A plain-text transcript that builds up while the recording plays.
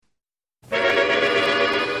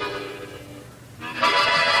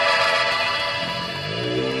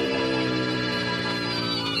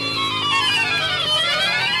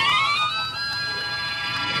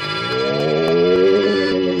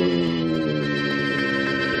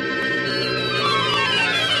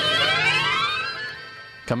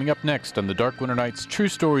Coming up next on the Dark Winter Nights True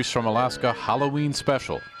Stories from Alaska Halloween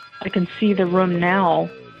Special. I can see the room now.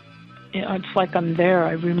 It's like I'm there.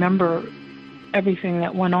 I remember everything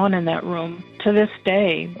that went on in that room to this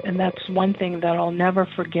day, and that's one thing that I'll never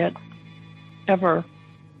forget, ever.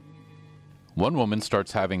 One woman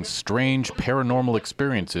starts having strange paranormal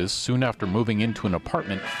experiences soon after moving into an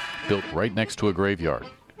apartment built right next to a graveyard.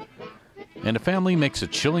 And a family makes a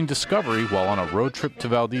chilling discovery while on a road trip to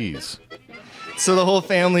Valdez. So the whole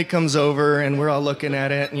family comes over and we're all looking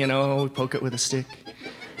at it, we poke it with a stick.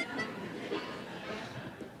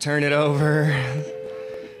 Turn it over.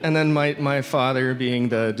 And then my father, being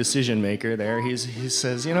the decision maker there, he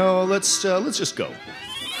says, let's just go.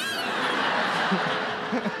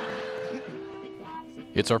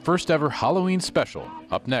 It's our first ever Halloween special,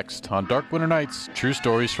 up next on Dark Winter Nights, True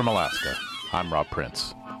Stories from Alaska. I'm Rob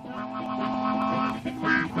Prince.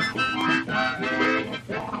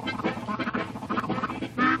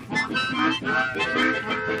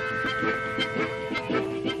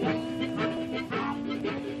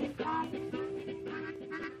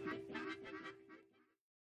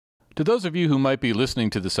 To those of you who might be listening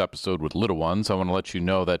to this episode with little ones, I want to let you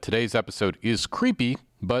know that today's episode is creepy,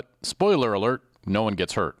 but spoiler alert, no one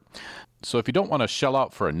gets hurt. So if you don't want to shell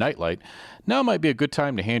out for a nightlight, now might be a good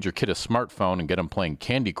time to hand your kid a smartphone and get them playing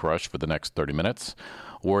Candy Crush for the next 30 minutes.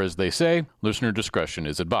 Or as they say, listener discretion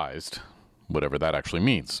is advised, whatever that actually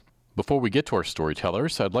means. Before we get to our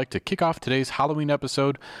storytellers, I'd like to kick off today's Halloween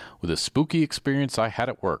episode with a spooky experience I had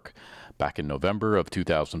at work back in November of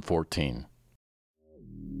 2014.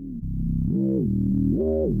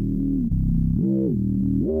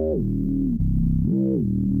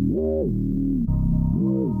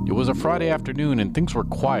 It was a Friday afternoon and things were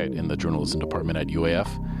quiet in the journalism department at UAF.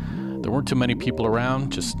 There weren't too many people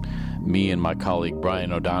around, just me and my colleague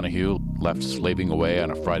Brian O'Donohue left slaving away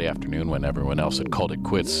on a Friday afternoon when everyone else had called it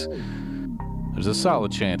quits. There's a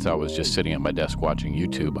solid chance I was just sitting at my desk watching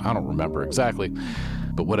YouTube. I don't remember exactly,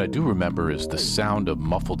 but what I do remember is the sound of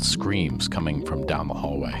muffled screams coming from down the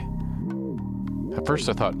hallway. At first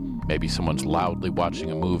I thought maybe someone's loudly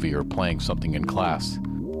watching a movie or playing something in class.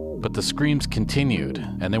 But the screams continued,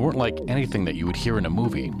 and they weren't like anything that you would hear in a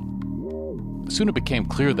movie. Soon it became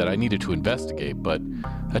clear that I needed to investigate, but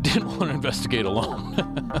I didn't want to investigate alone.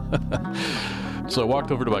 So I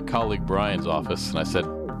walked over to my colleague Brian's office, and I said,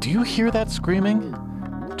 "Do you hear that screaming?"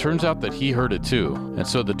 Turns out that he heard it too, and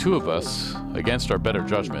so the two of us, against our better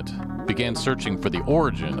judgment, began searching for the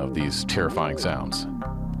origin of these terrifying sounds.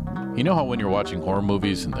 You know how when you're watching horror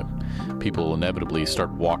movies and the people inevitably start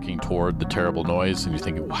walking toward the terrible noise and you're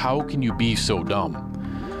thinking, how can you be so dumb?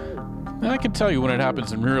 And I can tell you when it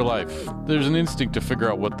happens in real life, there's an instinct to figure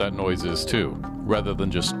out what that noise is too, rather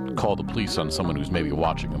than just call the police on someone who's maybe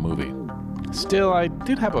watching a movie. Still, I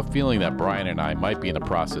did have a feeling that Brian and I might be in the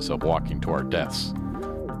process of walking to our deaths.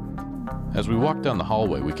 As we walked down the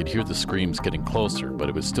hallway, we could hear the screams getting closer, but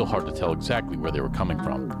it was still hard to tell exactly where they were coming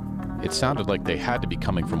from. It sounded like they had to be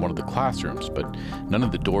coming from one of the classrooms, but none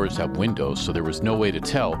of the doors have windows, so there was no way to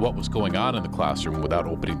tell what was going on in the classroom without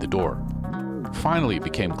opening the door. Finally, it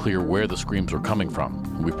became clear where the screams were coming from,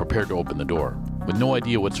 and we prepared to open the door, with no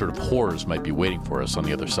idea what sort of horrors might be waiting for us on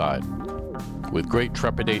the other side. With great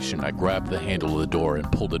trepidation, I grabbed the handle of the door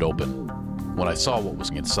and pulled it open. When I saw what was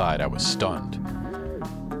inside, I was stunned.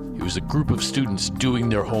 It was a group of students doing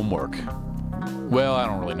their homework. Well, I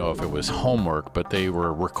don't really know if it was homework, but they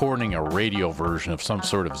were recording a radio version of some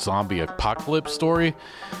sort of zombie apocalypse story,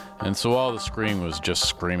 and so all the scream was just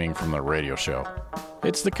screaming from the radio show.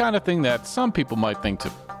 It's the kind of thing that some people might think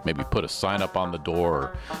to maybe put a sign up on the door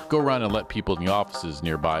or go around and let people in the offices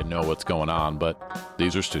nearby know what's going on, but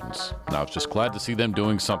these are students, and I was just glad to see them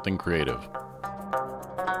doing something creative.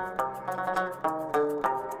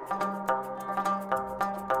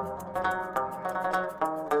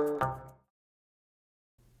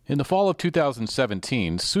 In the fall of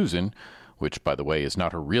 2017, Susan, which by the way is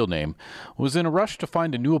not her real name, was in a rush to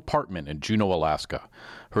find a new apartment in Juneau, Alaska.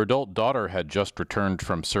 Her adult daughter had just returned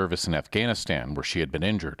from service in Afghanistan, where she had been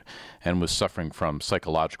injured, and was suffering from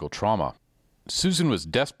psychological trauma. Susan was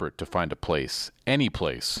desperate to find a place, any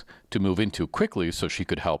place, to move into quickly so she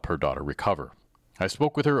could help her daughter recover. I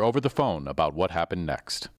spoke with her over the phone about what happened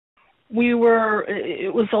next.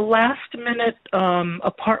 It was a last-minute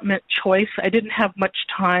apartment choice. I didn't have much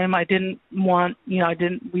time. We didn't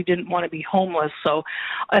want to be homeless, so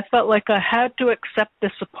I felt like I had to accept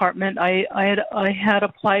this apartment. I had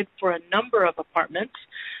applied for a number of apartments.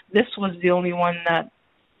 This was the only one that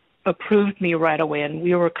approved me right away, and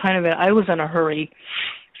I was in a hurry.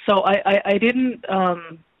 So I didn't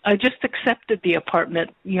I just accepted the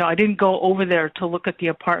apartment. You know, I didn't go over there to look at the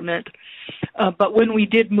apartment. But when we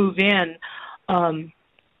did move in,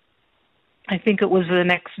 I think it was the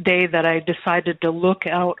next day that I decided to look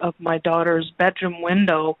out of my daughter's bedroom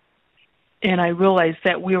window, and I realized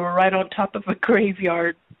that we were right on top of a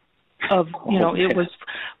graveyard of, you know, it was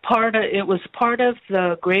part of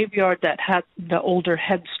the graveyard that had the older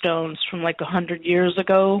headstones from like 100 years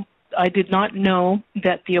ago. I did not know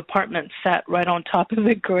that the apartment sat right on top of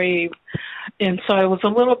the grave, and so I was a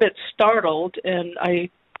little bit startled, and I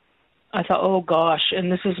thought, oh gosh,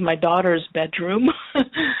 and this is my daughter's bedroom.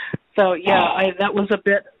 So yeah, that was a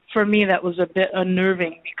bit, for me, that was a bit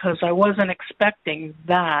unnerving because I wasn't expecting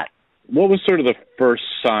that. What was sort of the first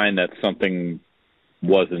sign that something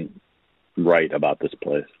wasn't right about this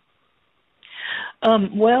place?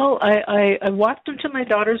 Well, I walked into my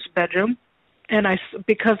daughter's bedroom, and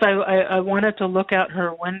because I wanted to look out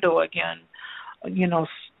her window again. You know,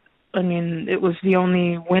 I mean, it was the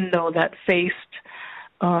only window that faced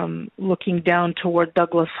looking down toward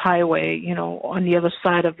Douglas Highway, you know, on the other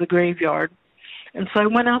side of the graveyard. And so I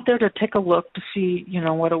went out there to take a look to see, you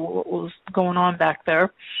know, what was going on back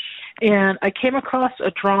there. And I came across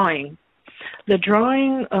a drawing. The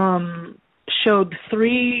drawing showed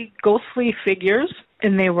 3 ghostly figures,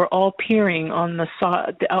 and they were all peering on the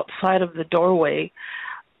outside of the doorway.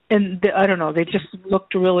 And I don't know, they just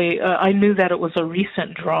looked really, I knew that it was a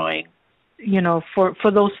recent drawing. You know, for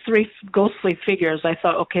those 3 ghostly figures, I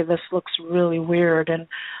thought, okay, this looks really weird. And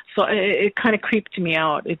so it kind of creeped me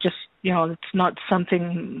out. It just, you know, it's not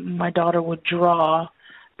something my daughter would draw,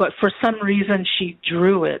 but for some reason she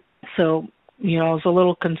drew it. So, you know, I was a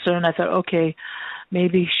little concerned. I thought, okay,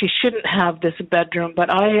 maybe she shouldn't have this bedroom,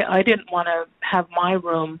 but I didn't want to have my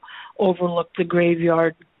room overlook the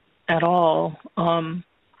graveyard at all.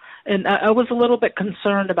 And I was a little bit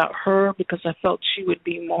concerned about her because I felt she would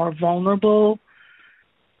be more vulnerable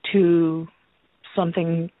to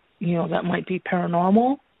something, you know, that might be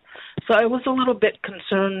paranormal. So I was a little bit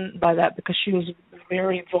concerned by that because she was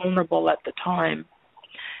very vulnerable at the time.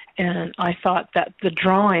 And I thought that the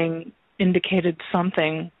drawing indicated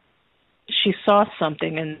something. She saw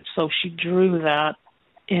something, and so she drew that.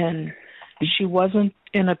 And she wasn't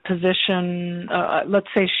in a position, let's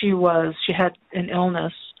say she had an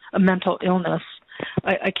illness, a mental illness.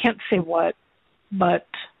 I can't say what, but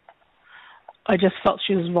I just felt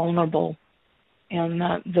she was vulnerable, and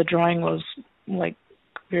that the drawing was like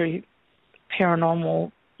very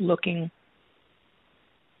paranormal looking.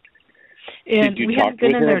 And did you we talk hadn't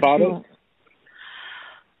been with in her there about too. it?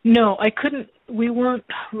 No, I couldn't. We weren't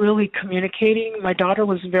really communicating. My daughter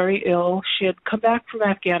was very ill. She had come back from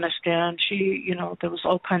Afghanistan. She, you know, there was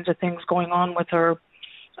all kinds of things going on with her.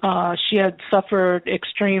 She had suffered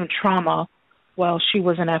extreme trauma while she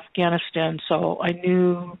was in Afghanistan, so I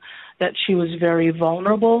knew that she was very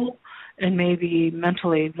vulnerable and maybe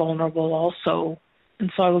mentally vulnerable also.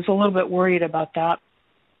 And so I was a little bit worried about that,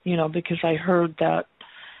 you know, because I heard that,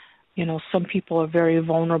 you know, some people are very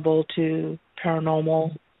vulnerable to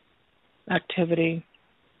paranormal activity.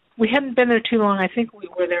 We hadn't been there too long. I think we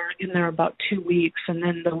were in there about 2 weeks, and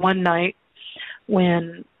then the one night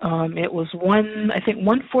when it was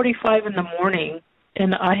 1:45 in the morning,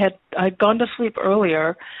 and I'd gone to sleep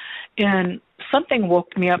earlier, and something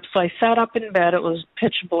woke me up. So I sat up in bed. It was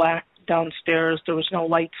pitch black downstairs. There was no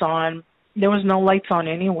lights on. There was no lights on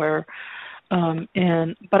anywhere.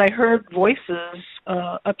 But I heard voices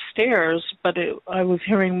upstairs, but I was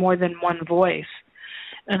hearing more than one voice.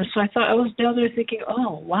 And so I was down there thinking,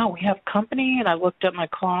 oh, wow, we have company. And I looked at my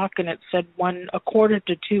clock, and it said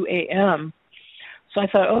 1:45 a.m. So I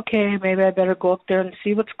thought, okay, maybe I better go up there and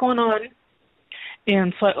see what's going on.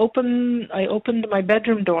 And so I opened my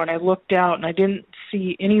bedroom door, and I looked out, and I didn't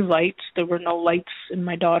see any lights. There were no lights in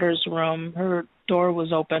my daughter's room. Her door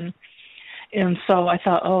was open. And so I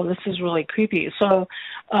thought, oh, this is really creepy. So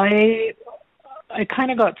I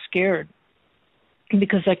kind of got scared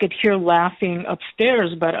because I could hear laughing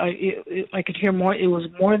upstairs, but I could hear more. It was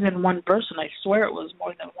more than one person. I swear it was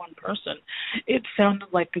more than one person. It sounded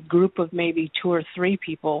like a group of maybe 2 or 3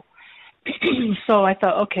 people. So I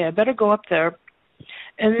thought, okay, I better go up there.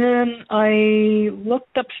 And then I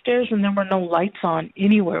looked upstairs, and there were no lights on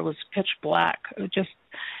anywhere. It was pitch black.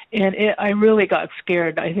 I really got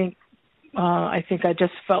scared. I think I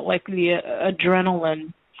just felt like the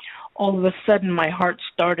adrenaline. All of a sudden, my heart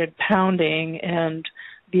started pounding, and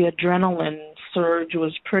the adrenaline surge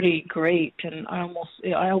was pretty great. And I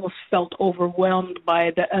almost felt overwhelmed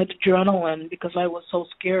by the adrenaline because I was so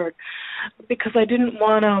scared. Because I didn't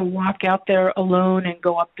want to walk out there alone and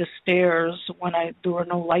go up the stairs when there were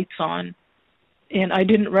no lights on. and I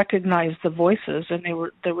didn't recognize the voices, and they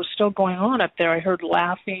were still going on up there. I heard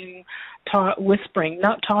laughing, whispering,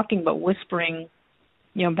 not talking but whispering,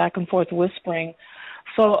 back and forth whispering.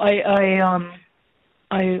 So I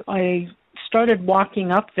started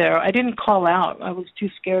walking up there. I didn't call out. I was too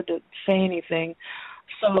scared to say anything.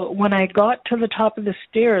 So when I got to the top of the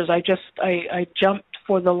stairs, I jumped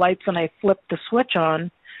for the lights and I flipped the switch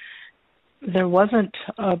on. There wasn't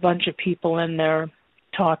a bunch of people in there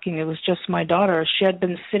talking. It was just my daughter. She had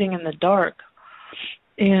been sitting in the dark,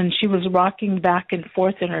 and she was rocking back and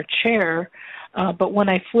forth in her chair. But when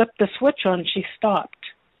I flipped the switch on, she stopped.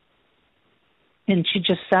 And she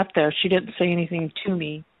just sat there. She didn't say anything to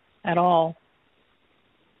me at all.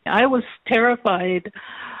 I was terrified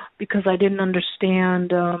because I didn't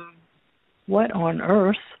understand what on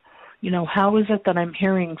earth, how is it that I'm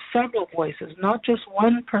hearing several voices, not just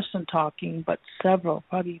one person talking, but several,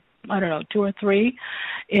 probably, I don't know, 2 or 3.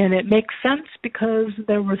 And it makes sense because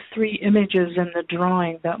there were 3 images in the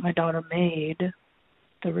drawing that my daughter made.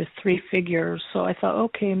 There were 3 figures. So I thought,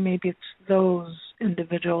 okay, maybe it's those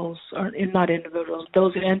individuals, or not individuals,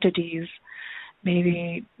 those entities.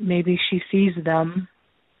 Maybe she sees them.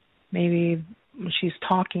 Maybe she's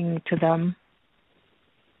talking to them.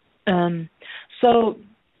 So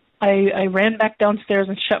I ran back downstairs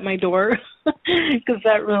and shut my door because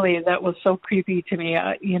that was so creepy to me.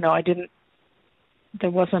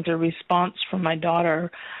 There wasn't a response from my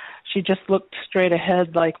daughter. She just looked straight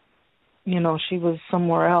ahead like, she was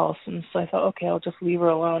somewhere else. And so I thought, okay, I'll just leave her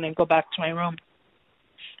alone and go back to my room.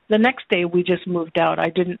 The next day we just moved out.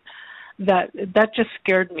 That just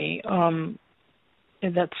scared me.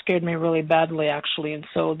 That scared me really badly, actually. And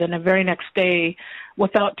so then the very next day,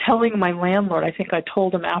 without telling my landlord, I think I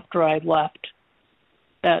told him after I left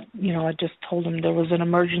that, I just told him there was an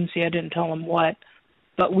emergency. I didn't tell him what.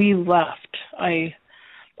 But we left. I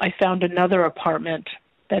found another apartment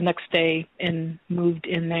the next day and moved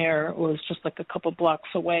in there. It was just like a couple blocks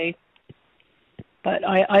away. But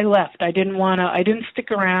I left. I didn't stick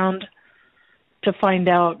around to find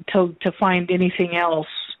out, to find anything else.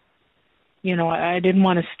 I didn't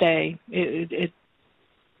want to stay. It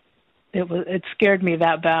scared me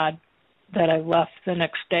that bad that I left the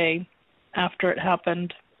next day after it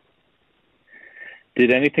happened.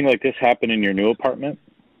 Did anything like this happen in your new apartment?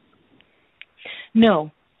 No.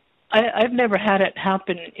 I've never had it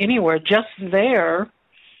happen anywhere, just there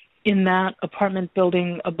in that apartment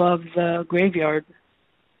building above the graveyard.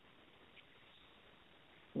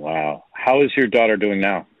 Wow. How is your daughter doing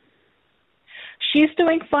now? She's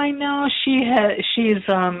doing fine now. She's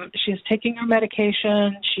taking her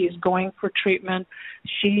medication. She's going for treatment.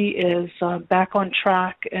 She is back on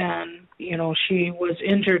track, and she was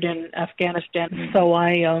injured in Afghanistan. So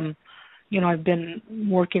I've been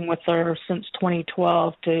working with her since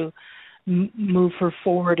 2012 to move her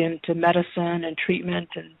forward into medicine and treatment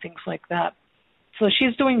and things like that. So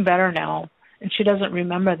she's doing better now, and she doesn't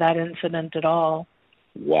remember that incident at all.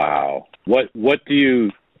 Wow.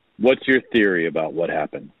 What's your theory about what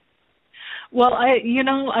happened? Well,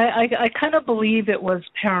 I kind of believe it was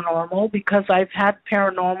paranormal because I've had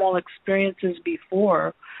paranormal experiences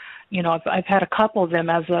before. I've had a couple of them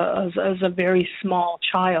as a very small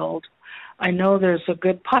child. I know there's a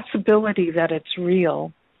good possibility that it's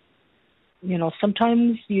real.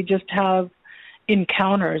 Sometimes you just have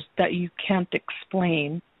encounters that you can't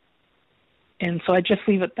explain. And so I just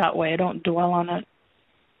leave it that way. I don't dwell on it.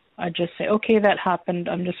 I just say, okay, that happened.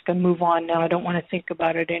 I'm just going to move on now. I don't want to think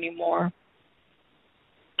about it anymore.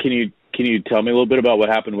 Can you tell me a little bit about what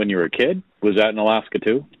happened when you were a kid? Was that in Alaska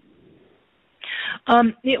too?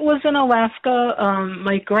 It was in Alaska.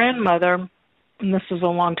 My grandmother, and this was a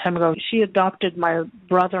long time ago, she adopted my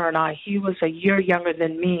brother and I. He was a year younger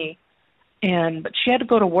than me, but she had to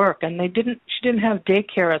go to work, and she didn't have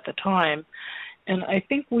daycare at the time. And I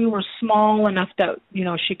think we were small enough that,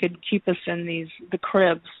 she could keep us in the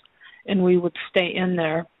cribs, and we would stay in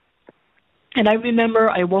there. And I remember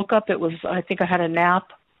I woke up, I think I had a nap.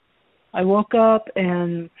 I woke up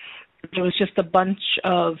and there was just a bunch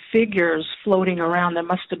of figures floating around. There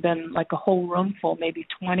must have been like a whole room full, maybe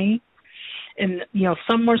 20. And,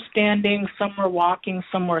 some were standing, some were walking,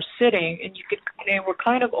 some were sitting, and they were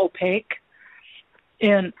kind of opaque.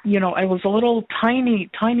 And, I was a little tiny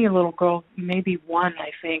little girl, maybe 1, I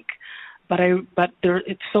think. But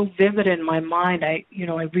it's so vivid in my mind. I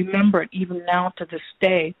remember it even now to this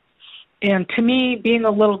day. And to me, being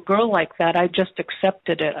a little girl like that, I just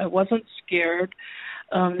accepted it. I wasn't scared.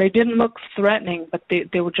 They didn't look threatening, but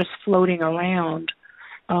they were just floating around.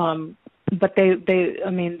 But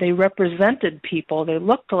they represented people. They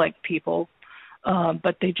looked like people,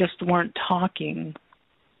 but they just weren't talking.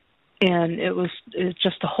 and it was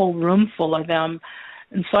just a whole room full of them.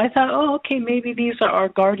 And so I thought, oh, okay, maybe these are our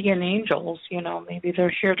guardian angels. Maybe they're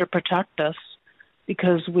here to protect us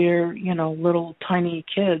because we're, little tiny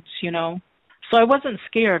kids, So I wasn't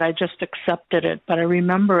scared. I just accepted it. But I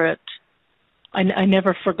remember it. I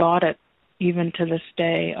never forgot it, even to this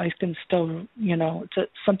day. I can still,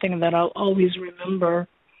 it's something that I'll always remember.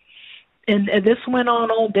 And this went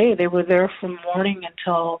on all day. They were there from morning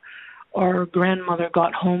until our grandmother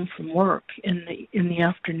got home from work in the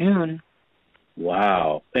afternoon.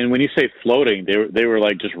 Wow. And when you say floating, they were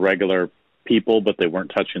like just regular people, but they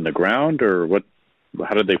weren't touching the ground, or what?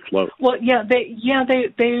 How did they float? Well,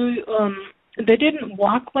 they didn't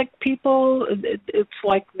walk like people. It's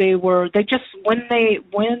like they just when they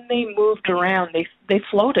moved around, they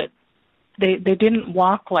floated. They didn't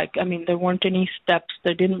walk there weren't any steps.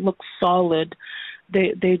 They didn't look solid.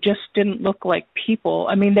 They just didn't look like people.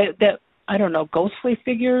 That I don't know, ghostly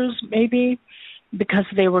figures maybe, because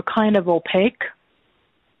they were kind of opaque,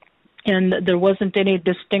 and there wasn't any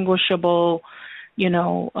distinguishable,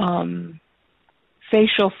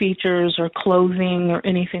 facial features or clothing or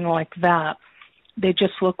anything like that. They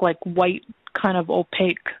just looked like white, kind of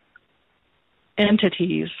opaque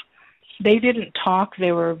entities. They didn't talk.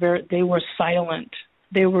 They were silent.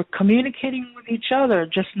 They were communicating with each other,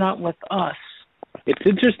 just not with us. It's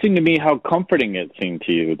interesting to me how comforting it seemed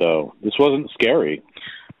to you, though. This wasn't scary.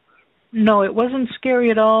 No, it wasn't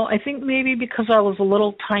scary at all. I think maybe because I was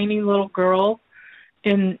a tiny little girl,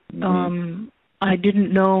 and I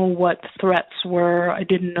didn't know what threats were. I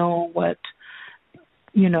didn't know what,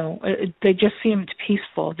 they just seemed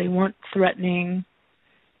peaceful. They weren't threatening.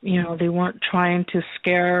 They weren't trying to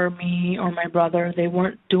scare me or my brother. They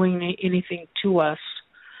weren't doing anything to us.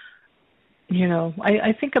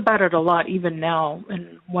 I think about it a lot even now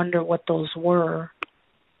and wonder what those were.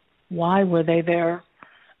 Why were they there?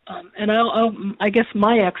 And I guess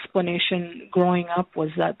my explanation growing up was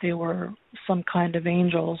that they were some kind of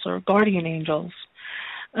angels or guardian angels,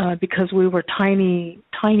 because we were tiny,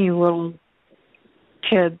 tiny little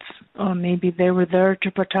kids. Maybe they were there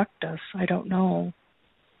to protect us. I don't know.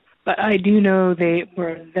 But I do know they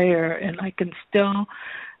were there, and I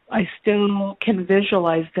still can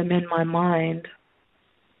visualize them in my mind.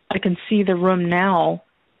 I can see the room now.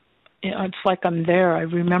 It's like I'm there. I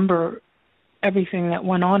remember everything that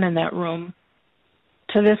went on in that room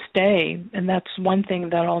to this day, and that's one thing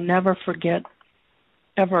that I'll never forget,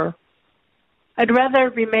 ever. I'd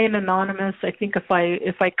rather remain anonymous. I think if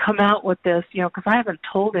I come out with this, because I haven't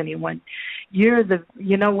told anyone, you are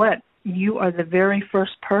the very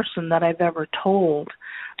first person that I've ever told,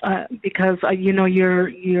 because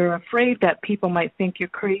you're afraid that people might think you're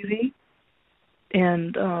crazy,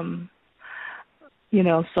 and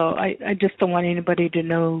so I just don't want anybody to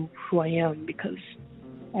know who I am, because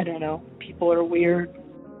I don't know, people are weird.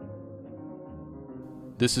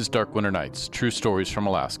 This is Dark Winter Nights, True Stories from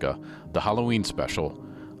Alaska, the Halloween special.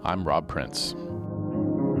 I'm Rob Prince.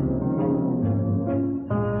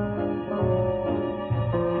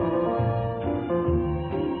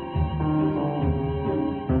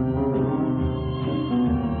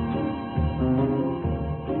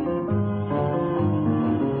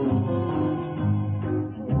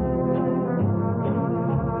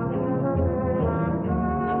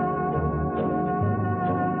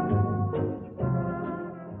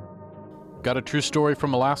 Got a true story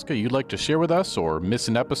from Alaska you'd like to share with us, or miss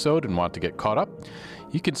an episode and want to get caught up?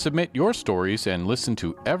 You can submit your stories and listen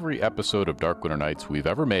to every episode of Dark Winter Nights we've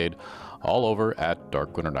ever made all over at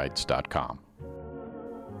darkwinternights.com.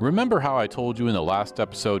 Remember how I told you in the last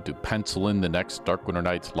episode to pencil in the next Dark Winter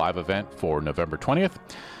Nights live event for November 20th?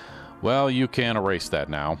 Well, you can erase that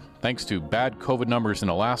now. Thanks to bad COVID numbers in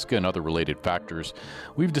Alaska and other related factors,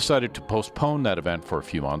 we've decided to postpone that event for a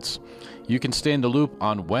few months. You can stay in the loop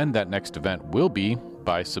on when that next event will be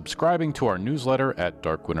by subscribing to our newsletter at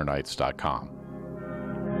darkwinternights.com.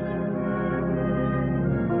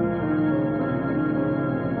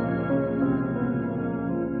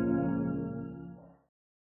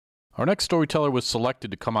 Our next storyteller was selected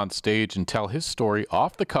to come on stage and tell his story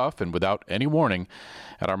off the cuff and without any warning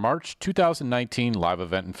at our March 2019 live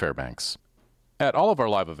event in Fairbanks. At all of our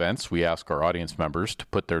live events, we ask our audience members to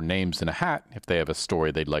put their names in a hat if they have a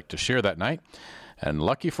story they'd like to share that night. And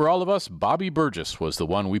lucky for all of us, Bobby Burgess was the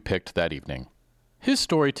one we picked that evening. His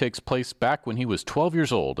story takes place back when he was 12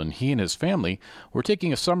 years old, and he and his family were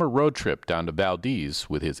taking a summer road trip down to Valdez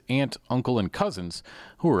with his aunt, uncle, and cousins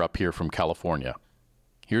who were up here from California.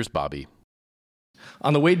 Here's Bobby.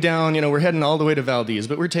 On the way down, we're heading all the way to Valdez,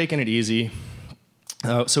 but we're taking it easy.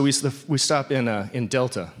 So we stop in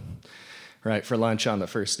Delta, right, for lunch on the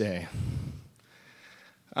first day.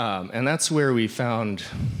 And that's where we found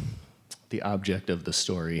the object of the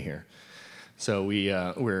story here. So we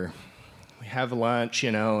have lunch,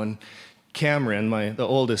 and Cameron, the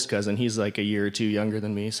oldest cousin, he's like a year or two younger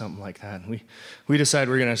than me, something like that. And we decided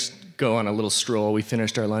we're going to go on a little stroll. We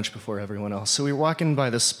finished our lunch before everyone else. So we were walking by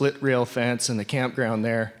the split rail fence in the campground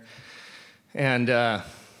there. And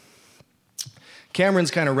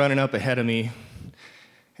Cameron's kind of running up ahead of me.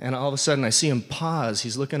 And all of a sudden I see him pause.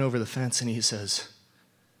 He's looking over the fence and he says,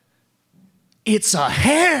 "It's a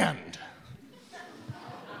hand!"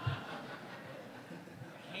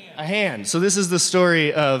 A hand. So this is the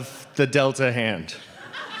story of the Delta hand.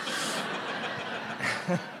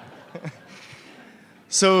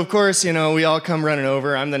 So, of course, we all come running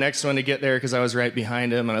over. I'm the next one to get there because I was right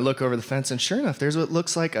behind him. And I look over the fence, and sure enough, there's what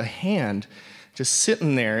looks like a hand just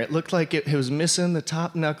sitting there. It looked like it was missing the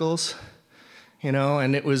top knuckles,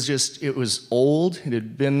 and it was old. It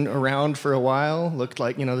had been around for a while. Looked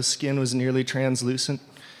like, the skin was nearly translucent.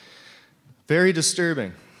 Very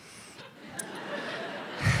disturbing.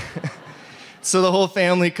 So the whole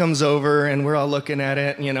family comes over, and we're all looking at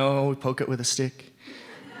it, we poke it with a stick.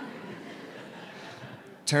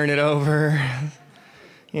 Turn it over,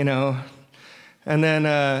 And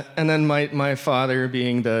then my father,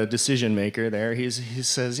 being the decision maker there, he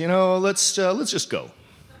says, let's just go.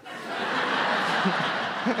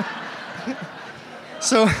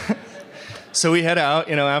 So we head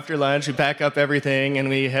out, after lunch, we pack up everything, and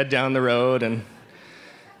we head down the road, and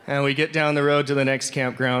we get down the road to the next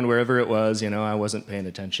campground, wherever it was. I wasn't paying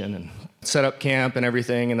attention, and set up camp and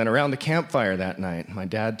everything. And then around the campfire that night, my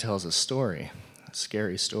dad tells a story, a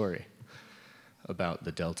scary story, about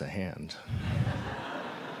the Delta hand.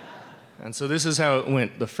 And so this is how it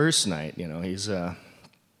went the first night. The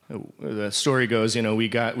story goes,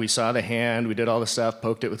 we saw the hand, we did all the stuff,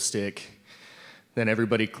 poked it with stick. Then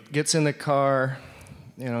everybody gets in the car,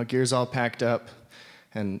 gear's all packed up.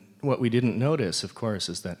 And what we didn't notice, of course,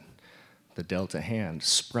 is that the Delta hand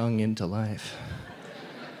sprung into life.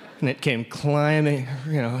 And it came climbing,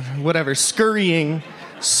 scurrying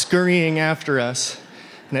after us.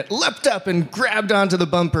 And it leapt up and grabbed onto the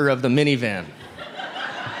bumper of the minivan.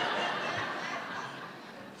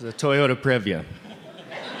 It was a Toyota Previa.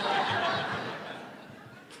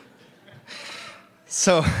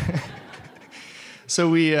 So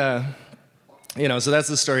we, so that's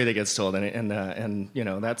the story that gets told, and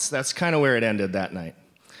that's kind of where it ended that night.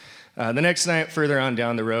 The next night, further on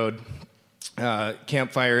down the road,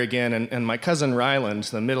 campfire again, and my cousin Ryland,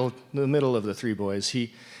 the middle of the three boys,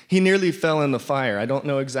 he nearly fell in the fire. I don't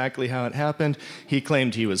know exactly how it happened. He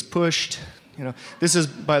claimed he was pushed. This is,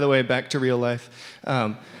 by the way, back to real life.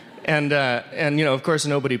 And of course,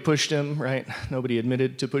 nobody pushed him, right? Nobody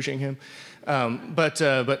admitted to pushing him.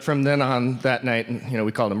 But from then on, that night,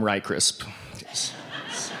 we called him Rye Crisp.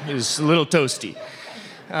 He was a little toasty.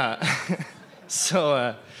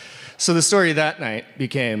 So the story that night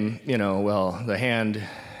became, the hand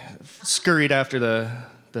scurried after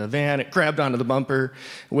the van. It grabbed onto the bumper,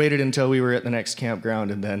 waited until we were at the next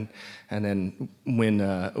campground, and then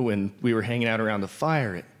when we were hanging out around the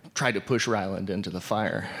fire, it tried to push Ryland into the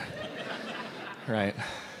fire. Right.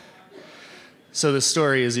 So the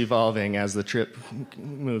story is evolving as the trip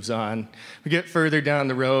moves on. We get further down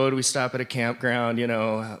the road. We stop at a campground.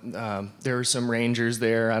 There were some rangers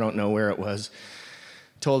there. I don't know where it was.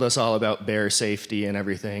 Told us all about bear safety and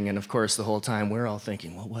everything. And of course, the whole time we're all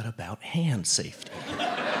thinking, well, what about hand safety?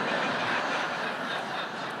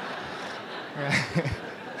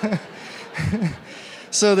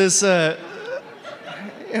 So this, it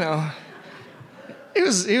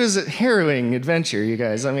was a harrowing adventure, you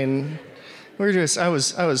guys. I mean, I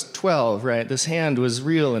was 12, right? This hand was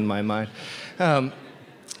real in my mind.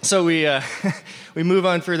 So we move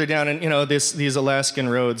on further down, and these Alaskan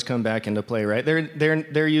roads come back into play, right?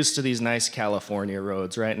 They're used to these nice California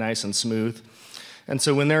roads, right? Nice and smooth. And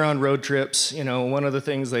so when they're on road trips, one of the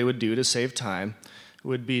things they would do to save time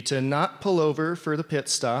would be to not pull over for the pit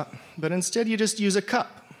stop, but instead you just use a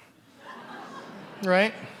cup,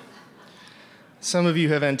 right? Some of you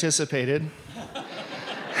have anticipated.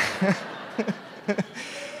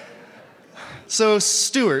 So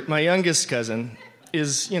Stuart, my youngest cousin,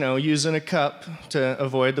 is, using a cup to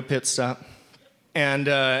avoid the pit stop.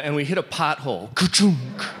 And we hit a pothole. Ka-chunk.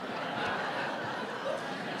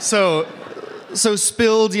 So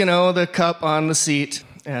spilled, the cup on the seat.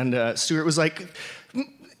 And Stuart was like,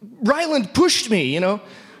 Ryland pushed me, No,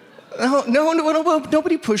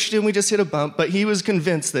 nobody pushed him. We just hit a bump. But he was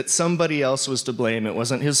convinced that somebody else was to blame. It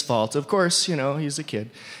wasn't his fault. Of course, he's a kid.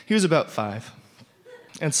 He was about 5.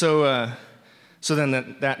 And so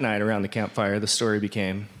then that night around the campfire, the story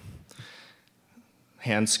became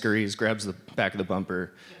Hand scurries, grabs the back of the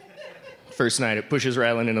bumper. First night, it pushes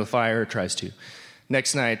Ryland into the fire, tries to.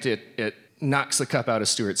 Next night, it knocks the cup out of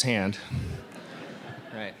Stuart's hand.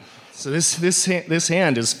 Right. So this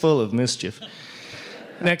hand is full of mischief.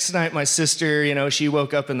 Next night, my sister, she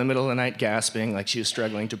woke up in the middle of the night gasping, like she was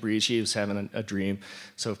struggling to breathe. She was having a dream.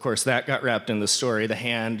 So, of course, that got wrapped in the story. The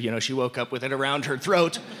hand, she woke up with it around her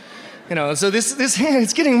throat. So this hand,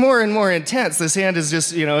 it's getting more and more intense. This hand is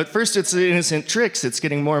just, at first it's innocent tricks. It's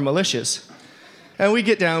getting more malicious. And we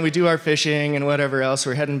get down, we do our fishing and whatever else.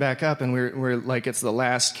 We're heading back up, and we're like, it's the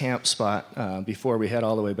last camp spot before we head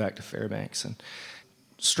all the way back to Fairbanks. And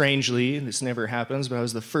strangely, this never happens, but I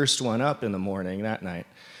was the first one up in the morning that night.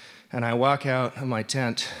 And I walk out of my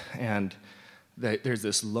tent, and there's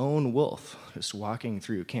this lone wolf just walking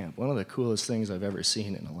through camp. One of the coolest things I've ever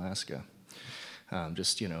seen in Alaska.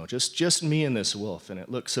 Just me and this wolf, and it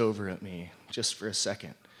looks over at me just for a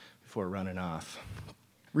second before running off.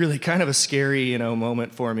 Really kind of a scary,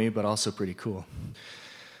 moment for me, but also pretty cool.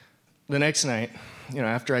 The next night,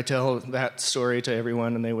 after I tell that story to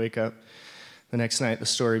everyone and they wake up, the next night the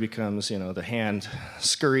story becomes, the hand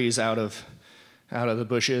scurries out of the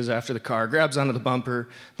bushes after the car, grabs onto the bumper.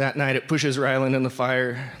 That night it pushes Ryland in the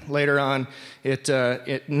fire. Later on,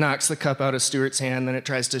 it knocks the cup out of Stuart's hand, then it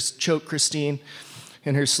tries to choke Christine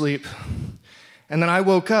in her sleep. And then I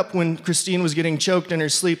woke up when Christine was getting choked in her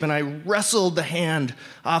sleep, and I wrestled the hand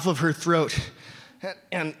off of her throat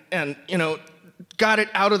and got it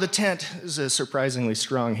out of the tent. It was a surprisingly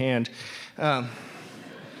strong hand. And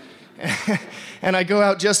I go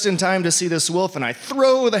out just in time to see this wolf, and I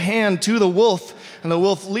throw the hand to the wolf, and the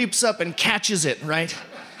wolf leaps up and catches it, right?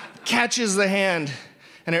 Catches the hand,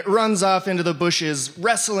 and it runs off into the bushes,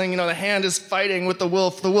 wrestling. The hand is fighting with the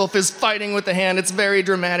wolf is fighting with the hand. It's very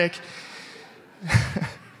dramatic.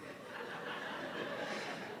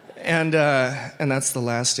 And that's the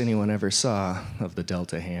last anyone ever saw of the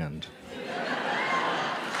Delta hand.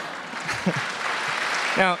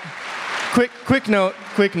 Now, quick note.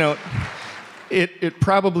 It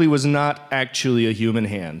probably was not actually a human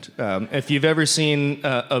hand. If you've ever seen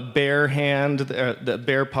a bear hand, the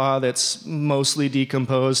bear paw that's mostly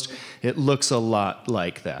decomposed, it looks a lot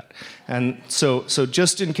like that. And so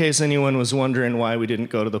just in case anyone was wondering why we didn't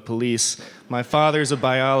go to the police, my father's a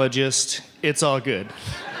biologist. It's all good.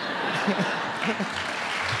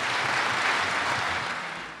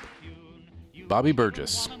 Bobby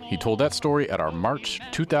Burgess. He told that story at our March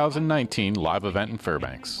 2019 live event in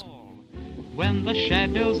Fairbanks. When the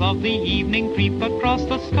shadows of the evening creep across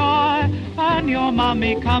the sky, and your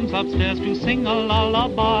mommy comes upstairs to sing a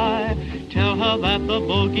lullaby, tell her that the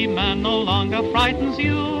bogeyman no longer frightens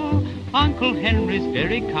you. Uncle Henry's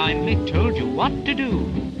very kindly told you what to do.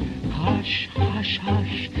 Hush, hush,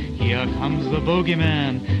 hush, here comes the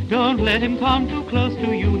bogeyman. Don't let him come too close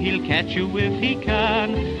to you, he'll catch you if he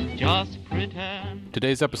can. Just pretend.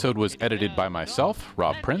 Today's episode was edited by myself,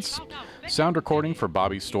 Rob Prince. Sound recording for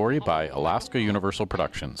Bobby's Story by Alaska Universal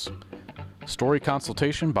Productions. Story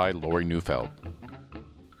consultation by Lori Neufeld.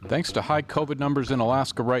 Thanks to high COVID numbers in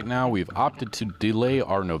Alaska right now, we've opted to delay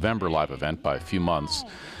our November live event by a few months.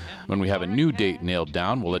 When we have a new date nailed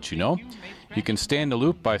down, we'll let you know. You can stay in the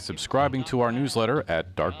loop by subscribing to our newsletter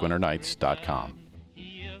at darkwinternights.com.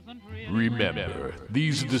 Remember,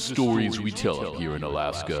 these are the stories we tell up here in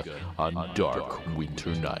Alaska on Dark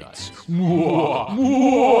Winter Nights.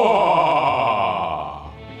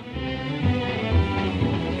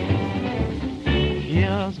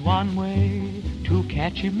 Here's one way to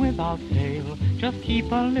catch him without fail. Just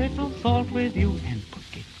keep a little salt with you and